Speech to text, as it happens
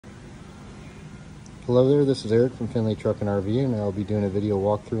Hello there, this is Eric from Finley Truck and RV, and I'll be doing a video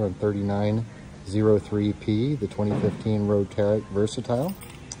walkthrough on 3903P, the 2015 Roadtrek Versatile.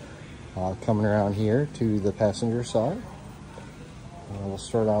 Coming around here to the passenger side. We'll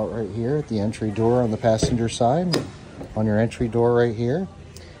start out right here at the entry door on the passenger side. On your entry door right here,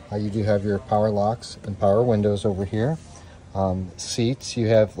 you do have your power locks and power windows over here. Seats, you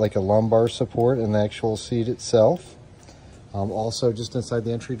have like a lumbar support in the actual seat itself. Also, just inside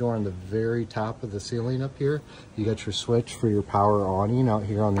the entry door on the very top of the ceiling up here, you got your switch for your power awning out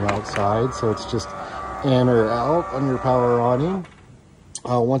here on the outside. So it's just in or out on your power awning.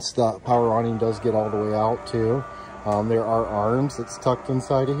 Once the power awning does get all the way out too, there are arms that's tucked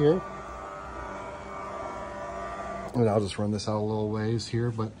inside of here. And I'll just run this out a little ways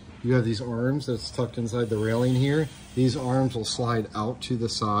here, but you have these arms that's tucked inside the railing here. These arms will slide out to the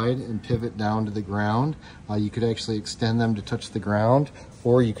side and pivot down to the ground. You could actually extend them to touch the ground,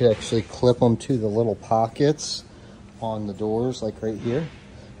 or you could actually clip them to the little pockets on the doors, like right here,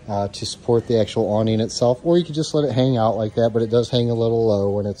 to support the actual awning itself, or you could just let it hang out like that, but it does hang a little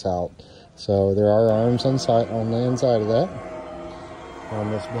low when it's out. So there are arms on the inside of that.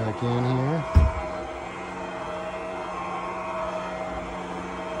 Run this back in here.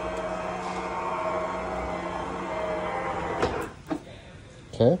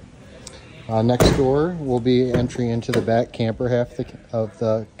 Okay. Next door will be entry into the back camper half of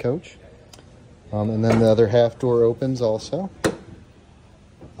the coach. And then the other half door opens also.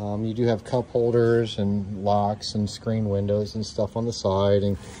 You do have cup holders and locks and screen windows and stuff on the side,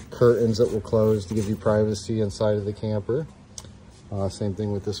 and curtains that will close to give you privacy inside of the camper. Same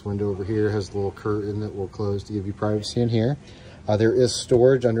thing with this window over here. It has a little curtain that will close to give you privacy in here. There is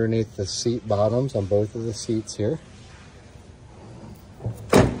storage underneath the seat bottoms on both of the seats here.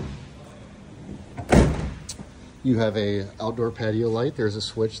 You have a outdoor patio light. There's a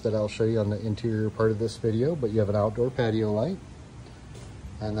switch that I'll show you on the interior part of this video, but you have an outdoor patio light.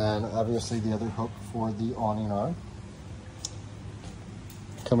 And then obviously the other hook for the awning arm.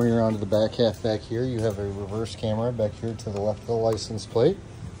 Coming around to the back half back here, you have a reverse camera back here to the left of the license plate.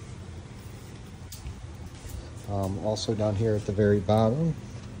 Also down here at the very bottom,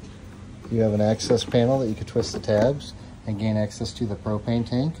 you have an access panel that you can twist the tabs and gain access to the propane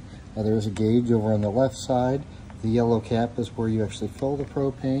tank. There's a gauge over on the left side. The yellow cap is where you actually fill the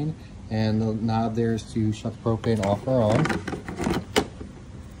propane, and the knob there is to shut the propane off or on.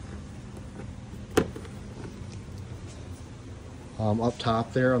 Up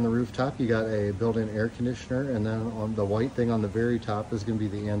top there on the rooftop, you got a built-in air conditioner, and then on the white thing on the very top is going to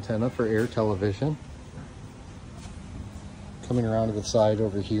be the antenna for air television. Coming around to the side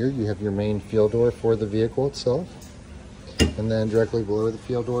over here, you have your main fuel door for the vehicle itself. And then directly below the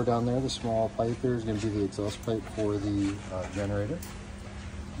fuel door down there, the small pipe there is going to be the exhaust pipe for the generator.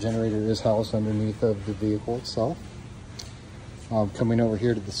 The generator is housed underneath of the vehicle itself. Coming over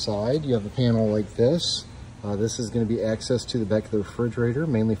here to the side, you have a panel like this. This is going to be access to the back of the refrigerator,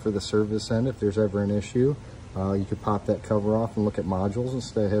 mainly for the service end. If there's ever an issue, you could pop that cover off and look at modules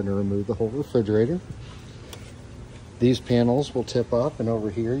instead of having to remove the whole refrigerator. These panels will tip up, and over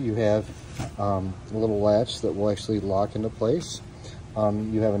here you have a little latch that will actually lock into place.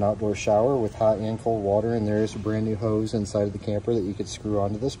 You have an outdoor shower with hot and cold water, and there is a brand new hose inside of the camper that you could screw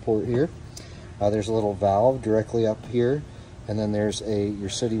onto this port here. There's a little valve directly up here, and then there's your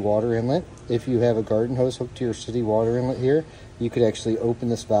city water inlet. If you have a garden hose hooked to your city water inlet here, you could actually open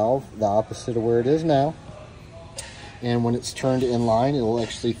this valve the opposite of where it is now. And when it's turned in line, it will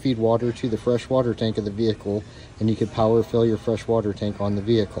actually feed water to the fresh water tank of the vehicle, and you could power fill your fresh water tank on the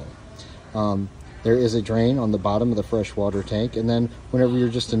vehicle. There is a drain on the bottom of the fresh water tank, and then whenever you're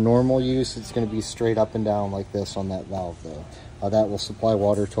just in normal use, it's going to be straight up and down like this on that valve though. That will supply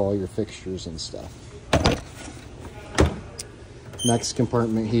water to all your fixtures and stuff. Next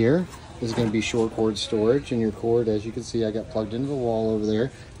compartment here is going to be short cord storage, and your cord, as you can see, I got plugged into the wall over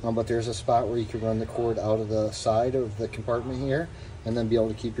there. But there's a spot where you can run the cord out of the side of the compartment here, and then be able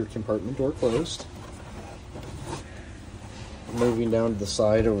to keep your compartment door closed. Moving down to the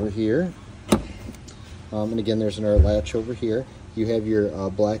side over here, and again, there's another latch over here. You have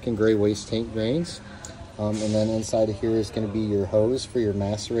your black and gray waste tank drains, and then inside of here is going to be your hose for your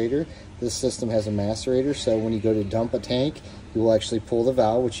macerator. This system has a macerator, so when you go to dump a tank, you will actually pull the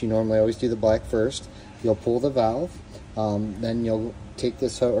valve, which you normally always do the black first. You'll pull the valve, then you'll take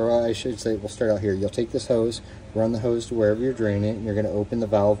this, or I should say, we'll start out here. You'll take this hose, run the hose to wherever you're draining it, and you're going to open the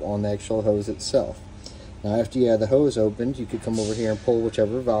valve on the actual hose itself. Now, after you have the hose opened, you could come over here and pull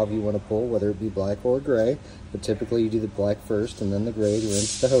whichever valve you want to pull, whether it be black or gray, but typically you do the black first and then the gray to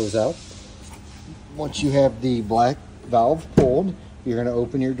rinse the hose out. Once you have the black valve pulled, You're going to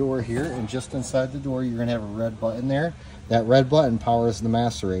open your door here, and just inside the door you're going to have a red button there. That red button powers the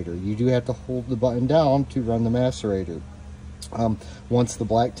macerator. You do have to hold the button down to run the macerator. Once the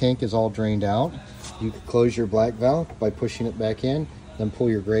black tank is all drained out, you can close your black valve by pushing it back in, then pull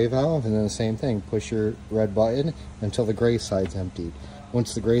your gray valve, and then the same thing, push your red button until the gray side's emptied.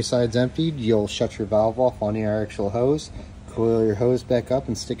 Once the gray side's emptied, you'll shut your valve off on your actual hose, coil your hose back up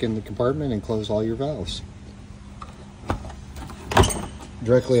and stick it in the compartment and close all your valves.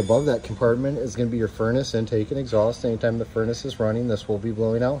 Directly above that compartment is going to be your furnace, intake, and exhaust. Anytime the furnace is running, this will be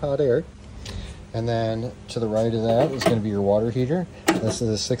blowing out hot air. And then to the right of that is going to be your water heater. This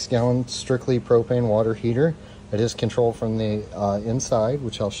is a 6-gallon strictly propane water heater. It is controlled from the inside,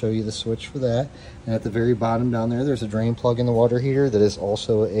 which I'll show you the switch for that. And at the very bottom down there, there's a drain plug in the water heater that is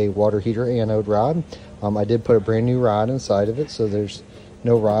also a water heater anode rod. I did put a brand new rod inside of it, so there's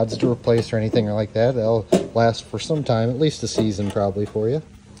no rods to replace or anything like that. They'll last for some time, at least a season probably for you.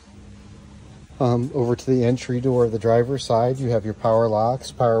 Over to the entry door of the driver's side, you have your power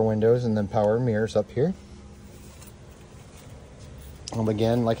locks, power windows, and then power mirrors up here.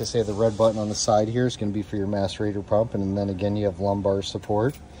 Again, like I say, the red button on the side here is going to be for your macerator pump, and then again you have lumbar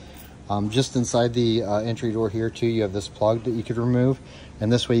support. Just inside the entry door here too, you have this plug that you could remove,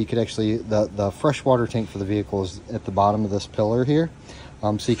 and this way you could actually, the fresh water tank for the vehicle is at the bottom of this pillar here.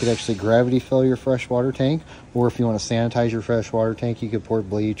 So you could actually gravity fill your fresh water tank, or if you want to sanitize your fresh water tank, you could pour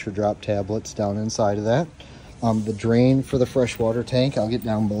bleach or drop tablets down inside of that. The drain for the fresh water tank, I'll get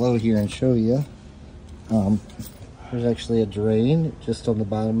down below here and show you. There's actually a drain just on the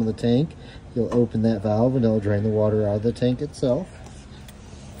bottom of the tank. You'll open that valve and it'll drain the water out of the tank itself.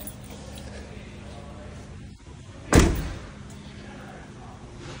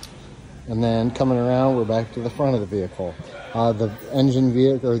 And then coming around, we're back to the front of the vehicle. The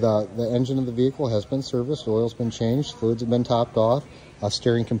engine of the vehicle has been serviced, oil's been changed, fluids have been topped off,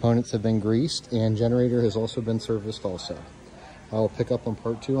 steering components have been greased, and generator has also been serviced also. I'll pick up on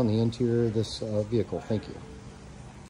part 2 on the interior of this vehicle. Thank you.